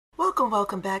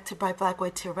Welcome back to Bright Black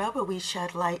White Tarot, where we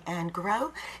shed light and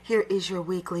grow. Here is your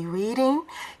weekly reading.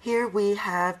 Here we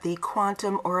have the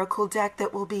Quantum Oracle deck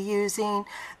that we'll be using,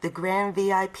 the Grand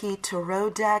VIP Tarot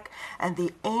deck, and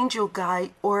the Angel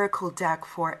Guide Oracle deck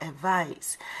for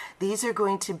advice. These are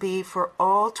going to be for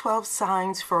all 12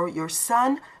 signs for your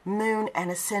sun, moon,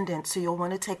 and ascendant, so you'll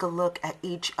want to take a look at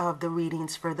each of the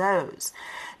readings for those.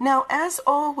 Now, as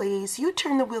always, you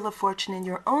turn the wheel of fortune in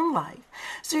your own life,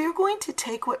 so you're going to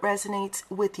take what resonates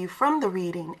with you from the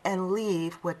reading and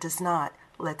leave what does not.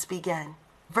 Let's begin.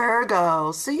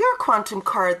 Virgo, so your quantum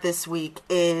card this week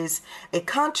is a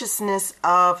consciousness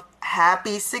of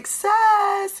happy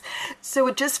success. So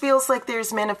it just feels like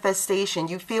there's manifestation.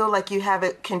 You feel like you have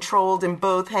it controlled in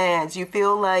both hands. You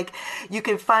feel like you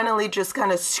can finally just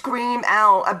kind of scream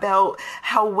out about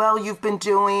how well you've been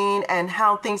doing and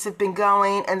how things have been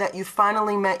going, and that you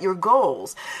finally met your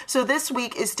goals. So this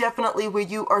week is definitely where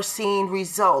you are seeing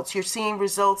results. You're seeing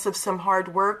results of some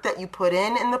hard work that you put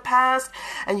in the past,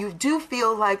 and you do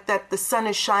feel like that the sun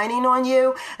is shining on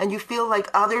you, and you feel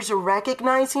like others are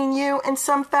recognizing you in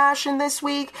some fashion this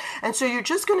week. And so you're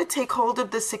just going to take hold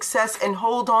of the success and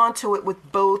hold on to it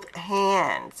with both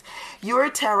hands. Your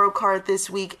tarot card this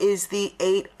week is the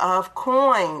Eight of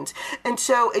Coins. And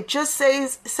so it just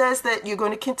says that you're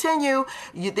going to continue.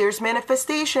 There's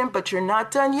manifestation, but you're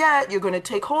not done yet. You're going to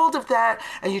take hold of that,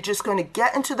 and you're just going to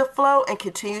get into the flow and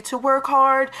continue to work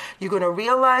hard. You're going to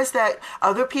realize that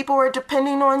other people are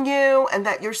depending on you, and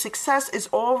that your success is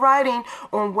all riding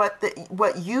on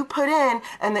what you put in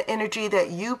and the energy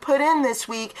that you put in this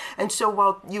week. And so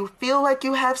while you feel like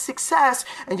you have success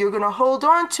and you're going to hold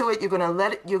on to it, you're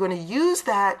going to use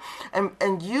that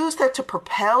and use that to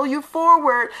propel you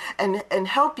forward and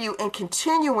help you in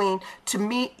continuing to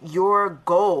meet your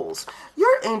goals.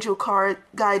 Your angel card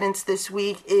guidance this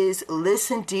week is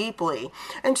listen deeply.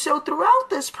 And so throughout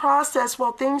this process,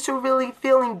 while things are really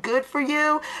feeling good for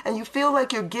you and you feel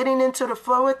like you're getting into the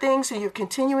flow of things and you're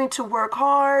continuing to work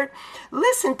hard,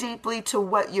 listen deeply to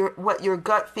what your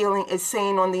gut feeling is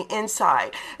saying on the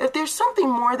inside. If there's something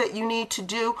more that you need to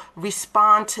do,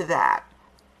 respond to that.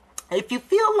 If you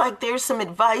feel like there's some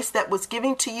advice that was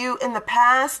given to you in the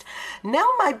past, now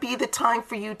might be the time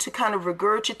for you to kind of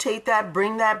regurgitate that,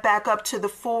 bring that back up to the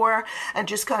fore, and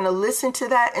just kind of listen to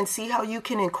that and see how you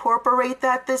can incorporate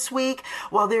that this week.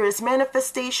 While there is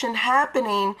manifestation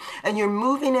happening and you're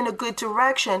moving in a good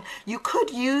direction, you could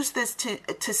use this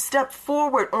to step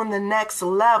forward on the next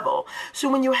level.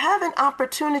 So when you have an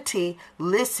opportunity,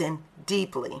 listen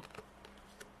deeply.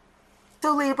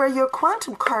 So Libra, your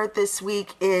quantum card this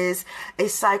week is a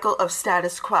cycle of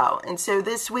status quo. And so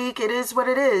this week, it is what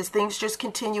it is. Things just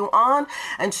continue on.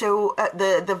 And so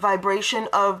the vibration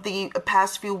of the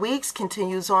past few weeks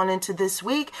continues on into this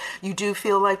week. You do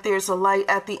feel like there's a light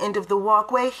at the end of the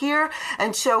walkway here.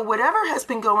 And so whatever has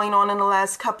been going on in the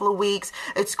last couple of weeks,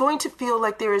 it's going to feel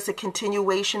like there is a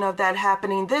continuation of that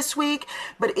happening this week.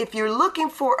 But if you're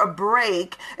looking for a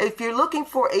break, if you're looking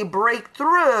for a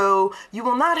breakthrough, you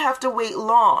will not have to wait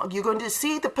long. You're going to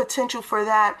see the potential for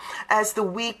that as the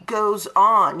week goes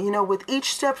on. You know, with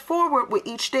each step forward, with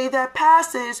each day that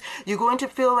passes, you're going to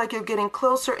feel like you're getting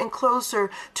closer and closer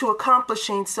to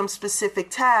accomplishing some specific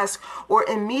task or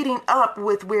in meeting up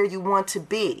with where you want to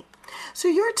be. So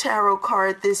your tarot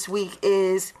card this week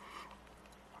is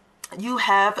you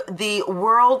have the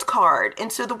World card.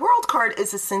 And so the World card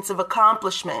is a sense of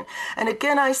accomplishment. And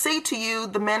again, I say to you,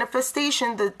 the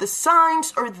manifestation, the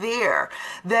signs are there.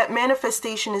 That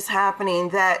manifestation is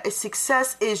happening, that a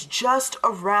success is just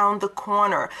around the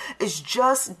corner, is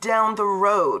just down the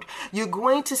road. You're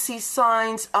going to see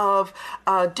signs of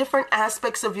different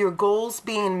aspects of your goals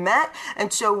being met.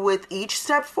 And so with each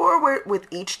step forward, with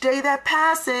each day that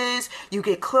passes, you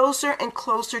get closer and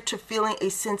closer to feeling a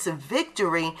sense of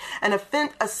victory and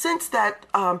a sense that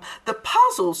the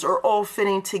puzzles are all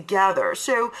fitting together.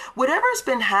 So whatever's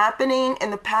been happening in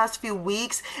the past few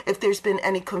weeks, if there's been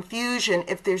any confusion,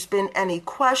 if there's been any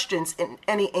questions and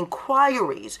any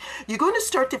inquiries, you're going to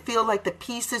start to feel like the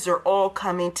pieces are all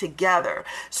coming together.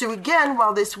 So again,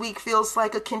 while this week feels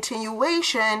like a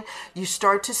continuation, you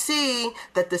start to see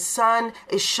that the sun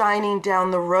is shining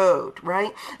down the road,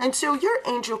 right? And so your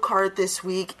angel card this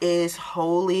week is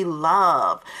Holy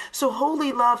Love. So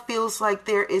Holy Love feels like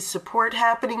there is support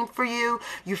happening for you.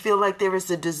 You feel like there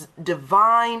is a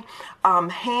divine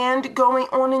hand going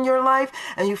on in your life,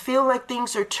 and you feel like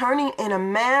things are turning in a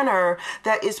manner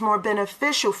that is more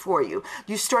beneficial for you.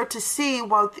 You start to see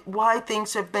why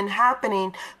things have been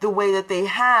happening the way that they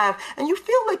have, and you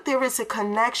feel like there is a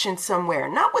connection somewhere,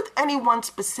 not with anyone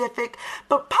specific,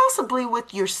 but possibly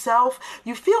with yourself.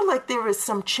 You feel like there is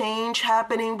some change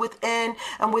happening within,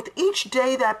 and with each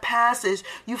day that passes,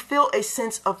 you feel a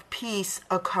sense of peace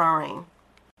occurring.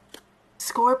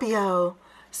 Scorpio.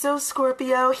 So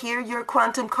Scorpio, here your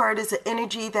quantum card is an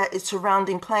energy that is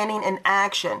surrounding planning and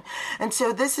action. And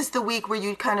so this is the week where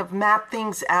you kind of map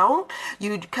things out.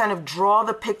 You kind of draw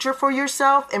the picture for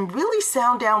yourself and really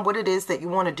sound down what it is that you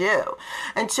want to do.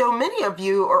 And so many of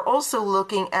you are also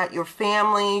looking at your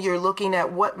family. You're looking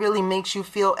at what really makes you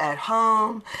feel at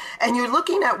home. And you're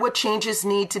looking at what changes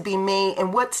need to be made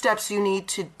and what steps you need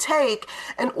to take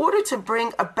in order to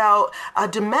bring about a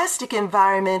domestic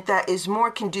environment that is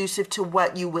more conducive to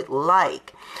what you would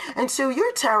like. And so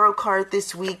your tarot card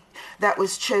this week that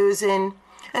was chosen,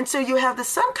 and so you have the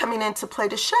sun coming into play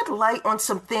to shed light on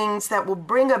some things that will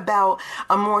bring about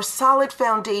a more solid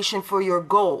foundation for your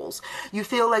goals. You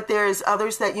feel like there's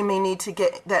others that you may need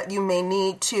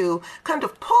to kind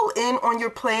of pull in on your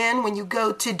plan when you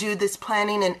go to do this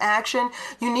planning and action.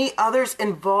 You need others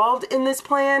involved in this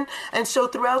plan. And so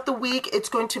throughout the week, it's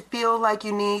going to feel like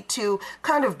you need to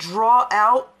kind of draw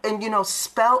out and,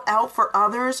 spell out for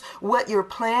others what your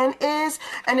plan is.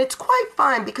 And it's quite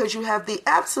fine because you have the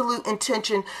absolute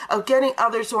intention of getting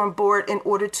others on board in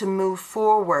order to move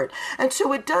forward. And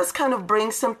so it does kind of bring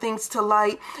some things to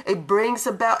light. It brings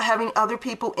about having other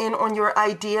people in on your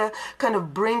idea, kind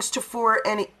of brings to fore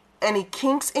any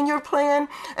kinks in your plan.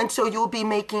 And so you'll be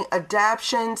making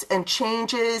adaptations and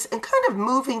changes and kind of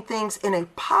moving things in a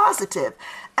positive,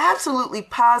 absolutely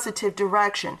positive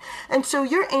direction. And so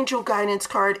your angel guidance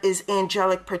card is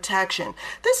angelic protection.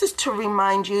 This is to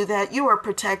remind you that you are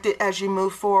protected as you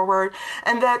move forward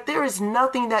and that there is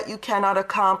nothing that you cannot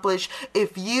accomplish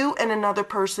if you and another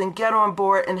person get on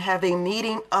board and have a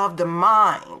meeting of the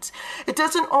minds. It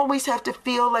doesn't always have to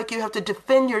feel like you have to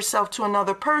defend yourself to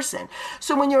another person.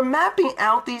 So when you're mapping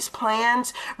out these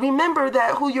plans, remember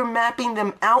that who you're mapping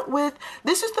them out with,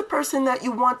 this is the person that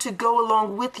you want to go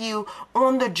along with you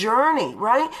on the journey,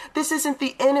 right? This isn't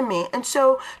the enemy. And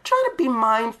so try to be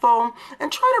mindful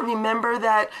and try to remember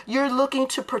that you're looking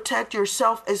to protect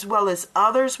yourself as well as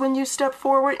others when you step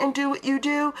forward and do what you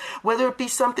do, whether it be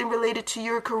something related to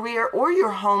your career or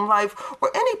your home life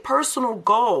or any personal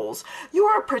goals. You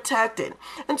are protected.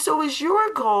 And so is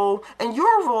your goal and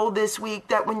your role this week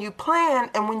that when you plan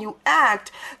and when you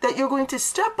act, that you're going to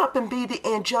step up and be the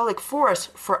angelic force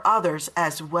for others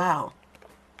as well.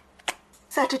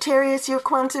 Sagittarius, your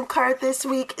quantum card this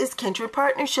week is kindred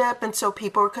partnership, and so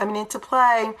people are coming into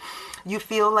play. You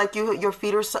feel like your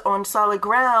feet are on solid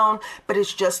ground, but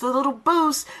it's just a little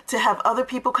boost to have other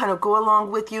people kind of go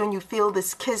along with you, and you feel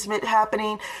this kismet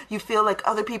happening. You feel like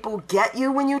other people get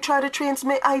you when you try to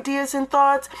transmit ideas and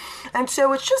thoughts, and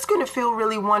so it's just going to feel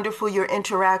really wonderful, your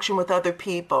interaction with other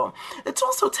people. It's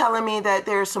also telling me that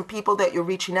there are some people that you're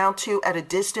reaching out to at a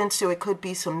distance, so it could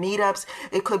be some meetups,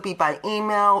 it could be by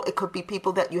email, it could be people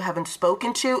that you haven't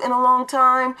spoken to in a long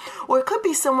time, or it could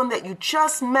be someone that you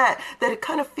just met that it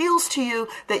kind of feels to you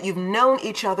that you've known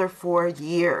each other for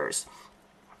years.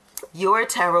 Your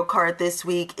tarot card this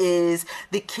week is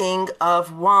the King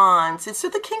of Wands. And so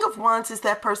the King of Wands is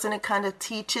that person that kind of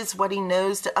teaches what he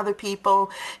knows to other people.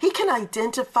 He can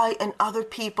identify in other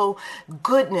people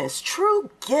goodness, true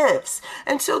gifts.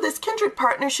 And so this kindred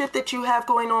partnership that you have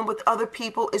going on with other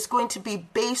people is going to be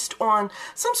based on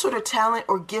some sort of talent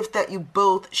or gift that you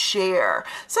both share.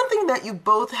 Something that you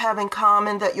both have in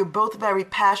common, that you're both very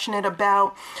passionate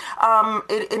about. And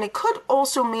it could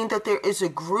also mean that there is a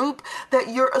group that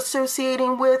you're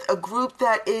associating with, a group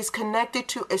that is connected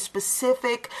to a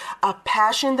specific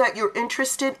passion that you're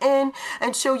interested in.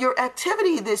 And so your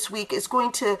activity this week is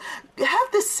going to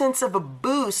have this sense of a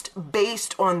boost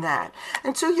based on that.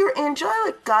 And so your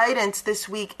angelic guidance this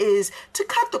week is to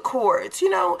cut the cords.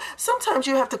 Sometimes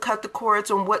you have to cut the cords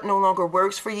on what no longer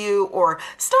works for you, or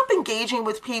stop engaging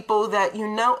with people that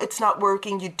it's not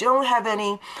working, you don't have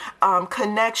any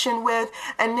connection with.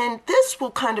 And then this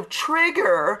will kind of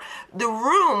trigger the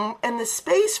room and the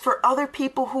space for other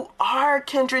people who are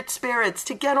kindred spirits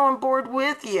to get on board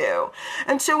with you.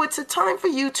 And so it's a time for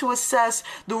you to assess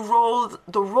the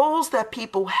roles that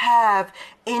people have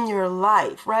in your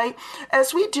life, right?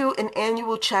 As we do an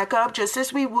annual checkup, just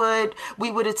as we would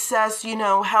assess,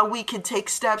 how we can take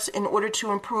steps in order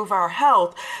to improve our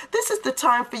health. This is the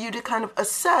time for you to kind of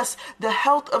assess the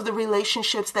health of the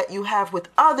relationships that you have with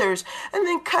others, and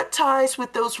then cut ties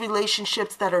with those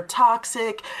relationships that are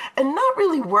toxic and not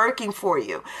really working for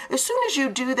you. As soon as you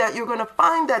do that, you're going to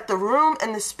find that the room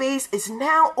and the space is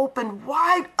now open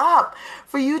wide up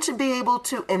for you to be able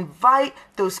to invite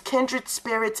those kindred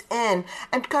spirits in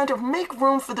and kind of make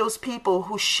room for those people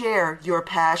who share your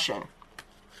passion.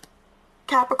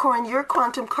 Capricorn, your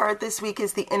quantum card this week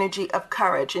is the energy of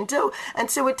courage. And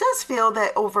so it does feel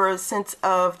that over since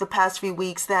of the past few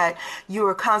weeks that you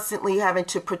are constantly having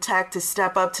to protect, to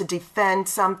step up, to defend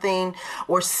something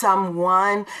or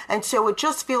someone. And so it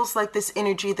just feels like this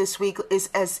energy this week is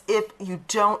as if you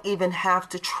don't even have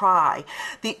to try.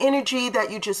 The energy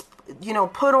that you just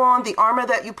put on, the armor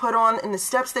that you put on, and the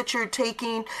steps that you're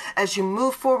taking as you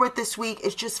move forward this week,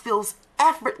 it just feels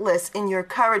effortless in your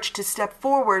courage to step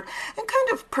forward and kind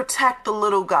of protect the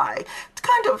little guy, to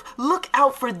kind of look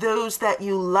out for those that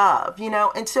you love,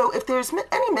 And so if there's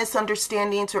any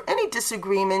misunderstandings or any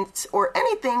disagreements or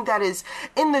anything that is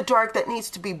in the dark that needs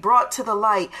to be brought to the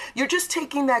light, you're just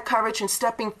taking that courage and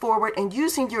stepping forward and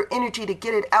using your energy to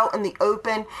get it out in the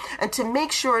open and to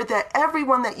make sure that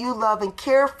everyone that you love and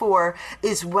care for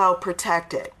is well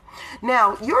protected.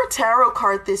 Now, your tarot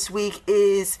card this week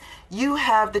is you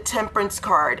have the Temperance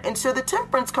card. And so the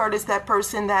Temperance card is that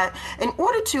person that, in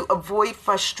order to avoid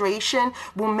frustration,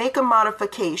 will make a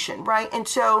modification, right? And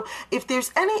so if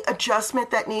there's any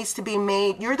adjustment that needs to be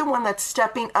made, you're the one that's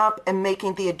stepping up and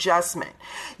making the adjustment.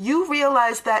 You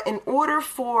realize that in order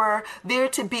for there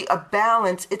to be a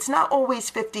balance, it's not always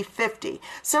 50-50.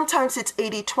 Sometimes it's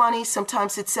 80-20,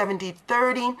 sometimes it's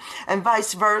 70-30, and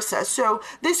vice versa. So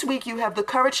this week you have the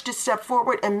courage to step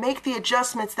forward and make the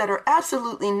adjustments that are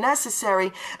absolutely necessary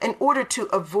in order to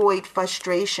avoid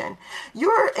frustration.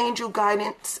 Your angel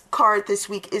guidance card this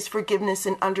week is forgiveness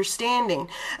and understanding.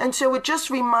 And so it just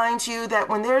reminds you that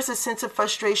when there's a sense of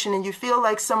frustration and you feel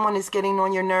like someone is getting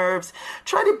on your nerves,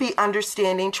 try to be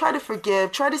understanding, try to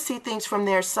forgive, try to see things from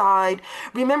their side.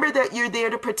 Remember that you're there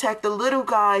to protect the little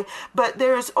guy, but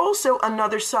there is also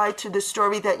another side to the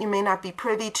story that you may not be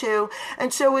privy to.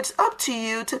 And so it's up to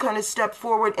you to kind of step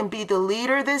forward and be the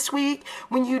leader this week.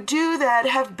 When you do that,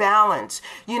 have balance.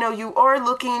 You are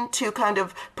looking to kind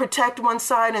of protect one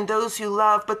side and those you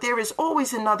love, but there is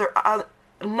always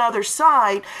another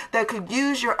side that could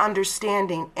use your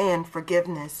understanding and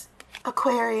forgiveness.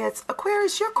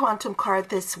 Aquarius, your quantum card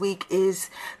this week is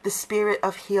the Spirit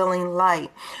of Healing Light.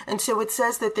 And so it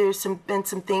says that there's been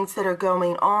some things that are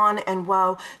going on, and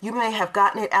while you may have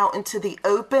gotten it out into the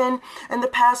open in the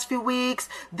past few weeks,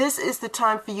 this is the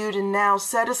time for you to now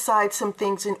set aside some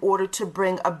things in order to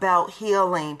bring about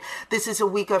healing. This is a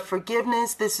week of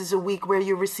forgiveness. This is a week where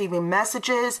you're receiving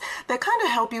messages that kind of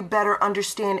help you better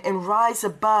understand and rise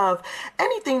above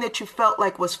anything that you felt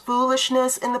like was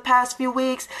foolishness in the past few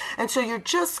weeks. And so you're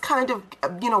just kind of,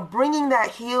 bringing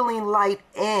that healing light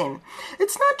in.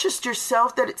 It's not just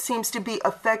yourself that it seems to be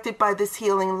affected by this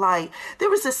healing light.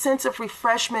 There is a sense of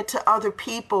refreshment to other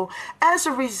people as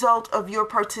a result of your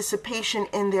participation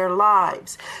in their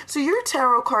lives. So your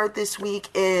tarot card this week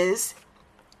is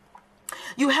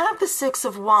you have the Six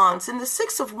of Wands, and the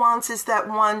Six of Wands is that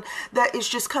one that is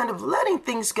just kind of letting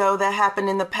things go that happened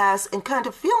in the past and kind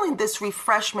of feeling this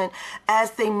refreshment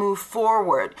as they move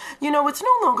forward. It's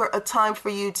no longer a time for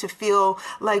you to feel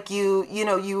like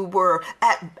you were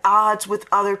at odds with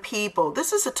other people.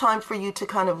 This is a time for you to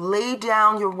kind of lay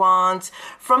down your wands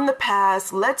from the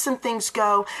past, let some things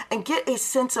go, and get a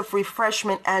sense of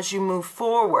refreshment as you move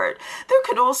forward. There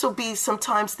could also be some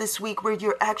times this week where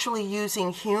you're actually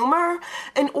using humor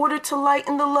in order to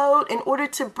lighten the load, in order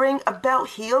to bring about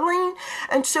healing.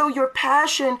 And so your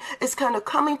passion is kind of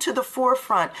coming to the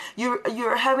forefront.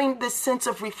 You're having this sense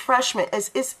of refreshment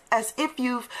as if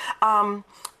you've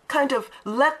kind of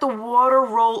let the water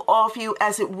roll off you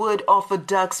as it would off a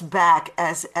duck's back,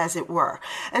 as it were.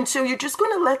 And so you're just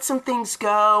going to let some things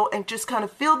go and just kind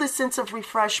of feel this sense of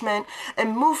refreshment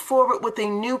and move forward with a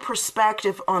new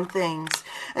perspective on things.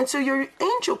 And so your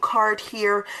angel card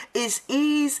here is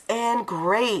ease and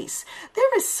grace.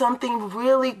 There is something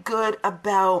really good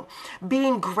about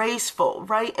being graceful,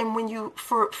 right? And when you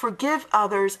forgive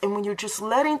others, and when you're just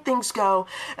letting things go,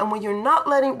 and when you're not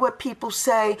letting what people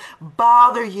say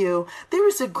bother you, you, there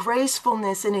is a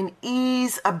gracefulness and an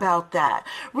ease about that.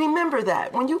 Remember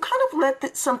that when you kind of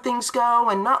let some things go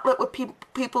and not let what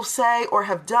people say or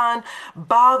have done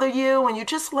bother you, and you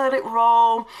just let it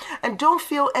roll and don't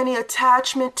feel any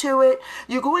attachment to it,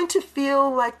 you're going to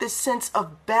feel like this sense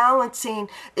of balancing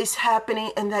is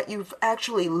happening and that you've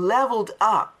actually leveled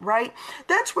up, right?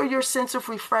 That's where your sense of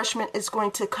refreshment is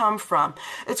going to come from.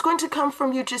 It's going to come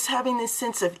from you just having this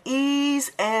sense of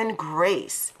ease and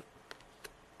grace.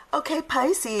 Okay,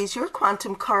 Pisces, your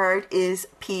quantum card is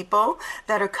people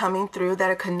that are coming through that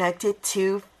are connected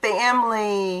to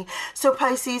family. So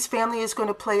Pisces, family is going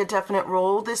to play a definite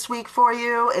role this week for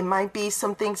you. It might be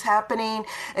some things happening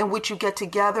in which you get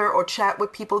together or chat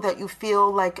with people that you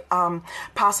feel like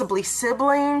possibly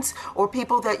siblings, or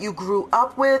people that you grew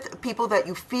up with, people that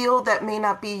you feel that may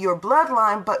not be your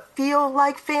bloodline but feel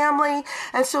like family.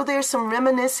 And so there's some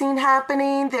reminiscing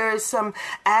happening. There is some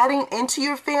adding into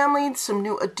your family, some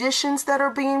new additions that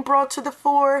are being brought to the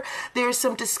fore. There's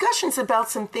some discussions about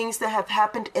some things that have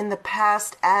happened in the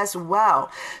past as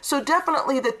well. So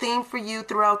definitely the theme for you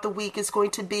throughout the week is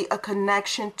going to be a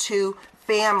connection to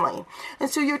family. And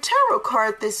so your tarot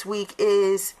card this week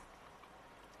is,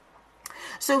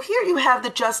 so here you have the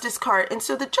Justice card. And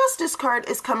so the Justice card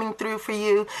is coming through for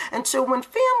you. And so when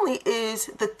family is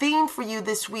the theme for you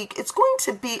this week, it's going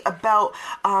to be about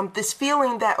this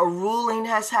feeling that a ruling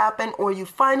has happened, or you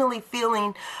finally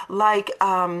feeling like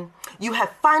you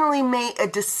have finally made a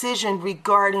decision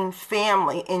regarding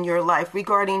family in your life,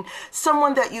 regarding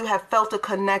someone that you have felt a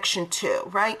connection to,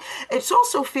 right? It's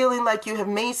also feeling like you have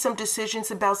made some decisions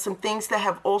about some things that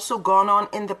have also gone on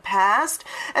in the past,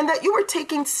 and that you were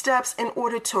taking steps in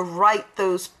order to right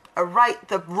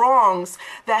the wrongs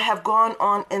that have gone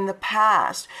on in the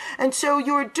past. And so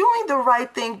you're doing the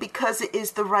right thing because it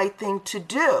is the right thing to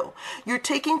do. You're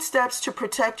taking steps to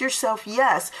protect yourself,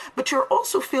 yes, but you're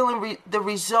also feeling the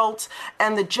results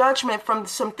and the judgment from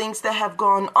some things that have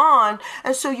gone on.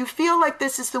 And so you feel like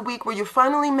this is the week where you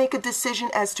finally make a decision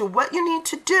as to what you need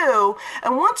to do.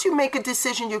 And once you make a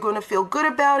decision, you're going to feel good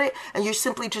about it, and you're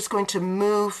simply just going to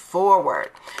move forward.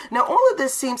 Now, all of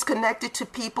this seems connected to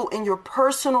people in your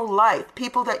personal life,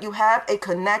 people that you have a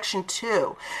connection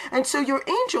to. And so your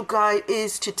angel guide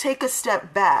is to take a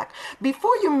step back.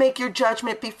 Before you make your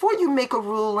judgment, before you make a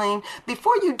ruling,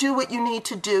 before you do what you need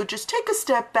to do, just take a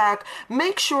step back.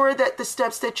 Make sure that the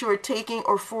steps that you are taking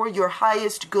are for your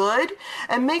highest good,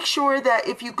 and make sure that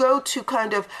if you go to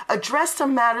kind of address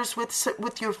some matters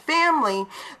with your family,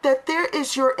 that there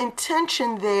is your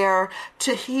intention there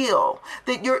to heal,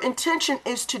 that your intention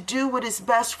is to do what is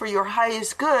best for your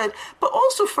highest good, but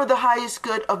also for the highest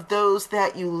good of those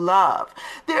that you love.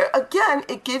 There again,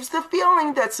 it gives the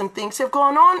feeling that some things have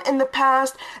gone on in the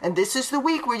past, and this is the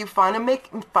week where you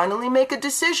finally make a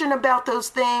decision about those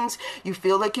things. You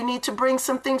feel like you need to bring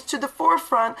some things to the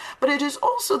forefront, but it is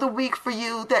also the week for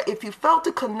you that if you felt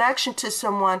a connection to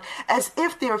someone as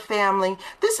if they're family,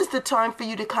 this is the time for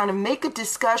you to kind of make a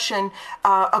discussion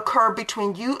occur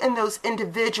between you and those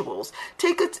individuals.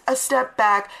 Take a step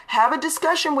back, have a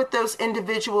discussion with those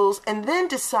individuals, and then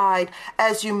decide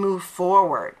as you move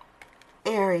forward.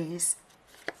 Aries,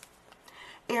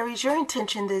 your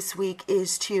intention this week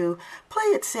is to play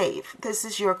it safe. This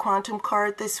is your quantum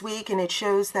card this week, and it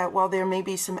shows that while there may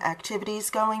be some activities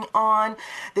going on,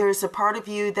 there is a part of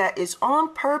you that is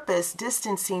on purpose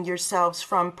distancing yourselves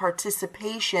from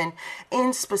participation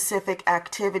in specific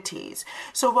activities.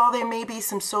 So while there may be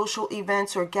some social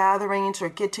events or gatherings or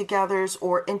get-togethers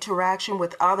or interaction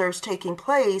with others taking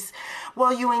place,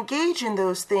 while you engage in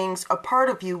those things, a part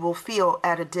of you will feel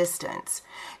at a distance.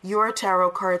 Your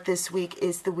tarot card this week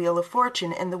is the Wheel of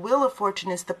Fortune, and the Wheel of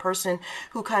Fortune is the person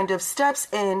who kind of steps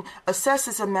in,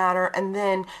 assesses a matter, and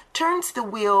then turns the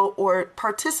wheel or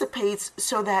participates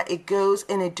so that it goes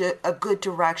in a good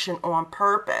direction on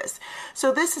purpose.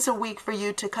 So this is a week for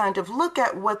you to kind of look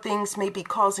at what things may be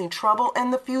causing trouble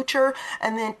in the future,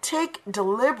 and then take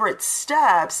deliberate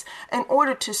steps in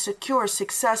order to secure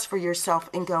success for yourself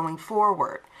in going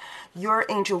forward. Your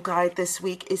angel guide this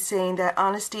week is saying that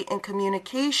honesty and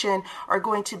communication are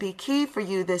going to be key for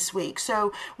you this week.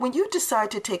 So when you decide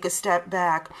to take a step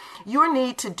back, your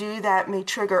need to do that may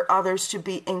trigger others to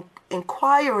be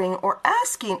inquiring or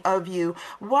asking of you,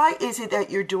 why is it that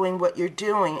you're doing what you're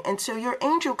doing? And so your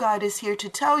angel guide is here to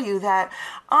tell you that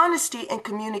honesty and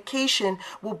communication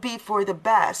will be for the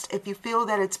best. If you feel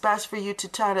that it's best for you to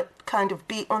try to kind of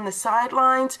be on the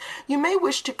sidelines, you may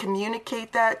wish to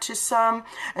communicate that to some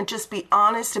and just be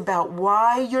honest about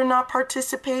why you're not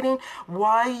participating,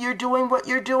 why you're doing what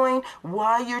you're doing,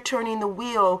 why you're turning the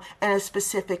wheel in a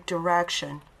specific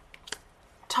direction.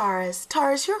 Taurus.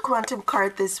 Taurus, your quantum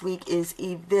card this week is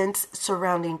events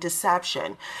surrounding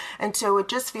deception. And so it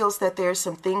just feels that there's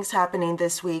some things happening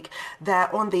this week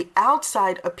that on the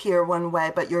outside appear one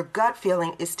way, but your gut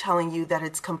feeling is telling you that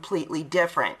it's completely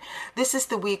different. This is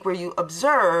the week where you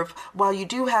observe. While you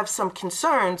do have some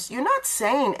concerns, you're not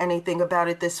saying anything about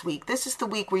it this week. This is the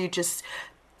week where you just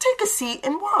take a seat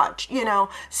and watch,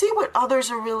 see what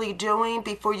others are really doing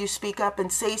before you speak up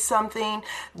and say something.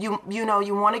 You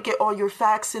want to get all your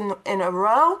facts in a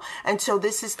row. And so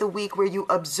this is the week where you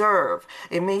observe.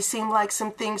 It may seem like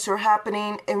some things are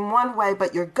happening in one way,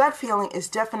 but your gut feeling is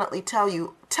definitely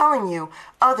telling you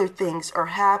other things are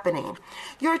happening.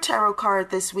 Your tarot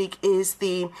card this week is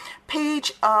the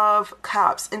Page of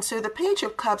Cups. And so the Page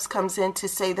of Cups comes in to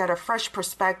say that a fresh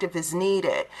perspective is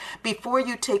needed before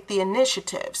you take the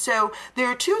initiative. So there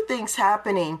are two things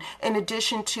happening in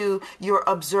addition to your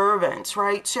observance,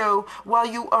 right? So while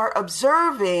you are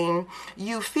observing,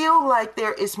 you feel like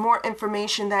there is more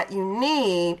information that you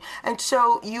need. And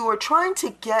so you are trying to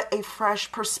get a fresh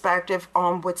perspective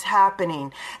on what's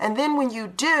happening. And then when you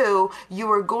do, you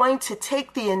are going to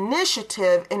take the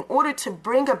initiative in order to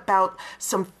bring about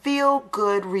some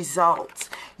feel-good results.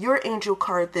 Your angel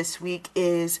card this week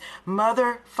is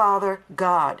Mother, Father,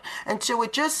 God. And so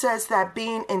it just says that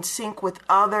being in sync with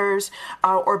others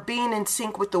or being in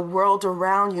sync with the world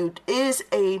around you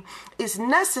is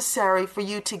necessary for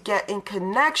you to get in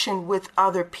connection with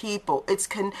other people.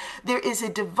 There is a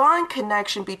divine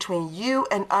connection between you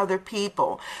and other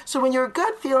people. So when your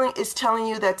gut feeling is telling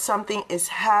you that something is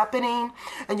happening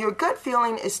and your gut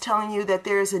feeling is telling you that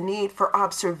there is a need for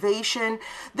observation,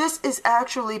 this is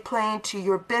actually playing to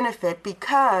your benefit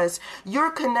because your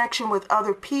connection with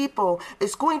other people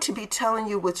is going to be telling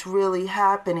you what's really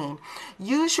happening.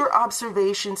 Use your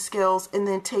observation skills and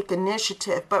then take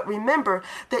initiative. But remember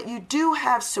that you do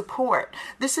have support.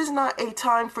 This is not a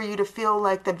time for you to feel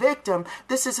like the victim.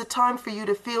 This is a time for you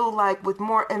to feel like with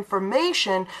more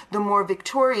information, the more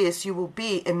victorious you will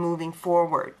be in moving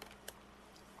forward.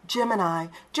 Gemini,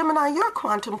 your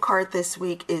quantum card this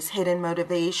week is Hidden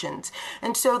Motivations.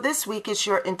 And so this week is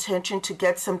your intention to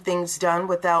get some things done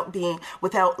without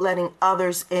letting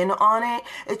others in on it.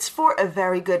 It's for a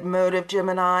very good motive,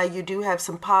 Gemini. You do have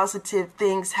some positive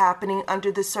things happening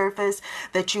under the surface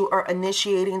that you are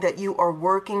initiating, that you are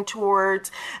working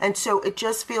towards. And so it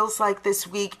just feels like this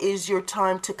week is your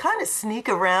time to kind of sneak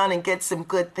around and get some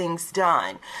good things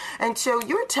done. And so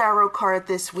your tarot card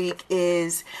this week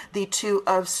is the Two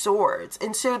of Swords.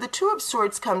 And so the Two of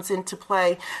Swords comes into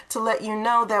play to let you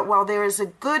know that while there is a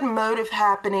good motive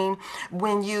happening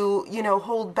when you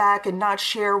hold back and not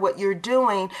share what you're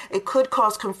doing, it could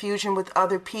cause confusion with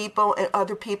other people, and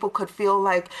other people could feel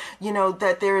like,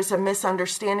 that there is a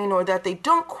misunderstanding or that they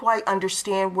don't quite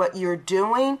understand what you're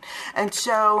doing. And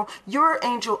so your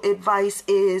angel advice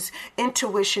is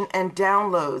intuition and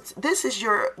downloads. This is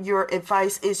your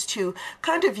advice is to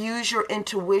kind of use your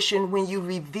intuition when you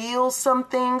reveal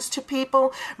something to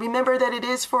people. Remember that it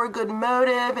is for a good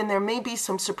motive, and there may be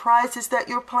some surprises that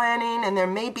you're planning, and there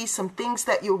may be some things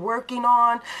that you're working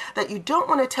on that you don't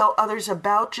want to tell others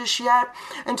about just yet.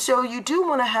 And so you do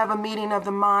want to have a meeting of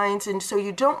the minds, and so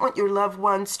you don't want your loved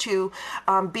ones to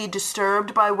be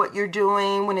disturbed by what you're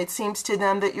doing when it seems to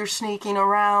them that you're sneaking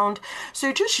around.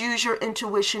 So just use your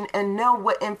intuition and know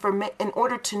in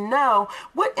order to know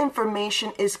what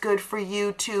information is good for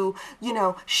you to,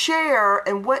 share,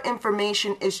 and what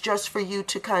information is just for you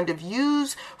to kind of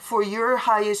use for your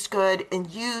highest good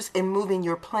and use in moving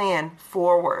your plan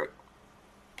forward.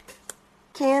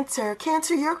 Cancer,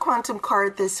 your quantum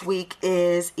card this week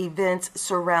is events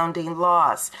surrounding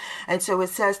loss. And so it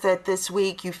says that this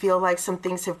week you feel like some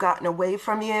things have gotten away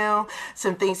from you,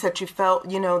 some things that you felt,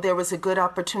 there was a good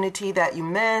opportunity that you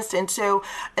missed. And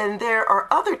there are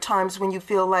other times when you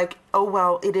feel like, oh,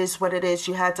 well, it is what it is.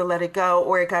 You had to let it go,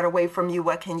 or it got away from you.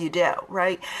 What can you do,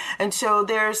 right? And so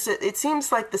it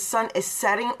seems like the sun is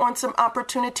setting on some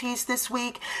opportunities this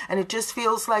week, and it just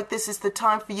feels like this is the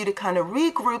time for you to kind of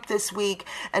regroup this week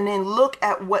and then look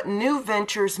at what new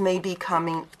ventures may be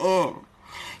coming in.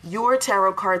 Your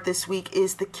tarot card this week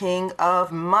is the King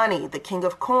of Money, the King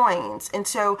of Coins. And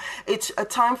so it's a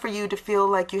time for you to feel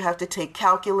like you have to take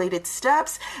calculated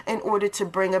steps in order to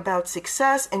bring about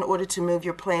success, in order to move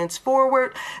your plans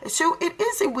forward. So it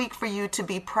is a week for you to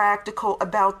be practical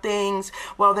about things.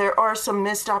 While there are some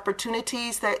missed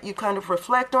opportunities that you kind of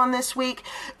reflect on this week,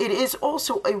 it is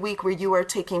also a week where you are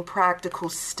taking practical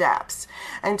steps.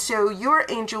 And so your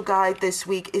angel guide this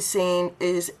week is saying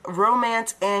is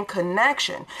romance and connection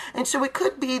connection. And so it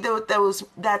could be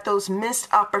those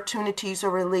missed opportunities are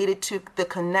related to the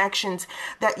connections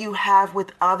that you have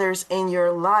with others in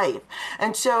your life.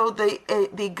 And so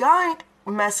the guide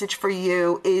message for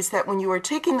you is that when you are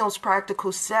taking those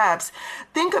practical steps,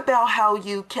 think about how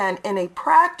you can, in a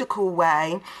practical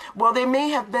way, while there may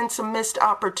have been some missed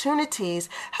opportunities,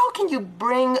 how can you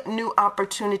bring new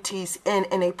opportunities in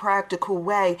a practical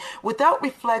way without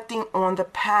reflecting on the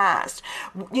past?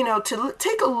 To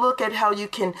take a look at how you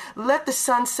can let the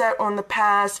sun set on the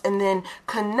past and then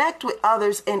connect with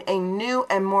others in a new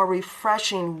and more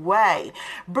refreshing way.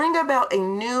 Bring about a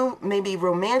new, maybe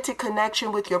romantic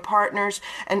connection with your partners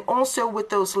and also with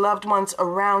those loved ones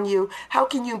around you. How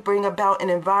can you bring about an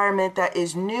environment that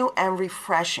is new and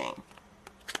refreshing?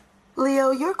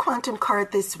 Leo, your quantum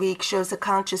card this week shows a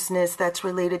consciousness that's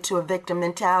related to a victim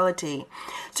mentality.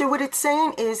 So what it's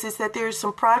saying is that there's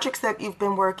some projects that you've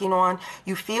been working on.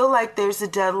 You feel like there's a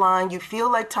deadline. You feel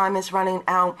like time is running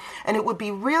out. And it would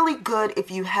be really good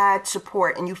if you had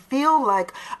support. And you feel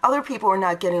like other people are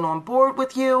not getting on board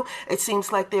with you. It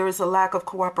seems like there is a lack of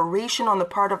cooperation on the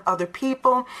part of other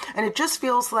people. And it just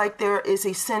feels like there is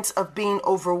a sense of being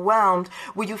overwhelmed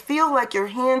where you feel like your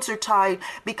hands are tied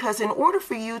because in order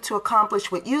for you to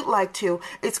accomplish what you'd like to,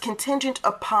 it's contingent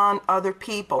upon other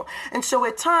people. And so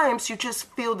at times you just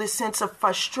feel this sense of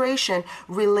frustration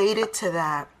related to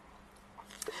that.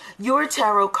 Your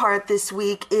tarot card this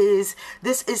week is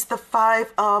the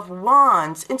Five of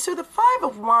Wands. And so the Five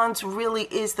of Wands really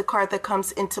is the card that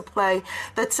comes into play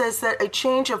that says that a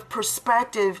change of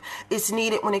perspective is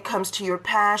needed when it comes to your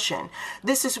passion.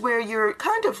 This is where you're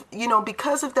kind of,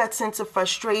 because of that sense of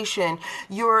frustration,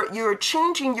 you're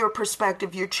changing your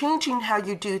perspective, you're changing how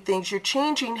you do things, you're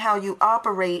changing how you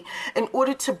operate in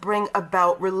order to bring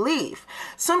about relief.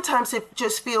 Sometimes it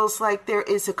just feels like there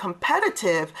is a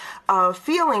competitive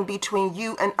feeling between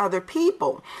you and other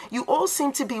people. You all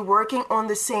seem to be working on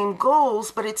the same goals,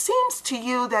 but it seems to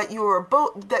you that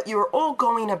you're all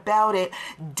going about it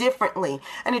differently.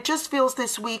 And it just feels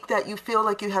this week that you feel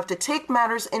like you have to take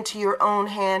matters into your own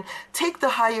hand, take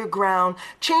the higher ground,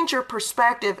 change your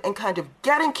perspective, and kind of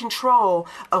get in control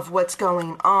of what's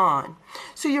going on.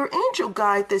 So your angel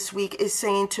guide this week is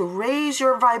saying to raise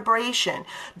your vibration.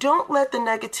 Don't let the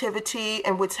negativity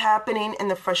and what's happening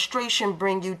and the frustration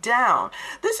bring you down.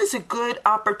 This is a good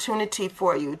opportunity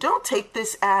for you. Don't take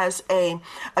this as a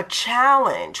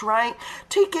challenge, right?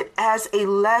 Take it as a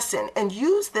lesson and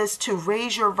use this to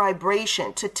raise your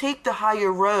vibration, to take the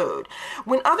higher road.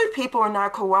 When other people are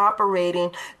not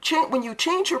cooperating, when you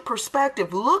change your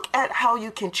perspective, look at how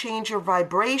you can change your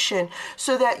vibration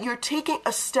so that you're taking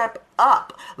a step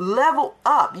up, level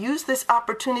up. Use this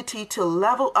opportunity to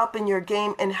level up in your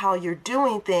game and how you're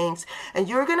doing things. And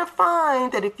you're going to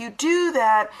find that if you do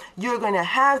that, you're going to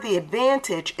have the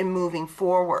advantage in moving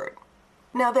forward.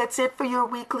 Now that's it for your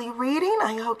weekly reading.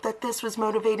 I hope that this was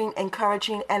motivating,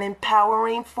 encouraging, and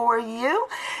empowering for you.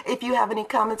 If you have any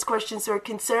comments, questions, or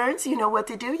concerns, you know what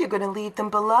to do. You're going to leave them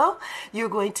below. You're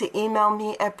going to email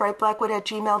me at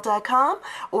brightblackwood@gmail.com,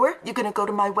 or you're going to go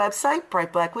to my website,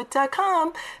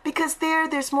 brightblackwood.com, because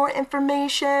there's more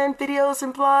information, videos,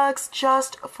 and blogs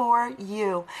just for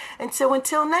you. And so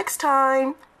until next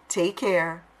time, take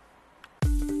care.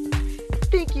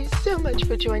 Thank you so much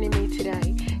for joining me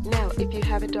today. Now, if you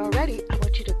haven't already, I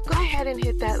want you to go ahead and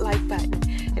hit that like button.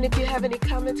 And if you have any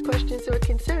comments, questions, or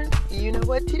concerns, you know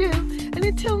what to do. And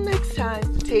until next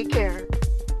time, take care.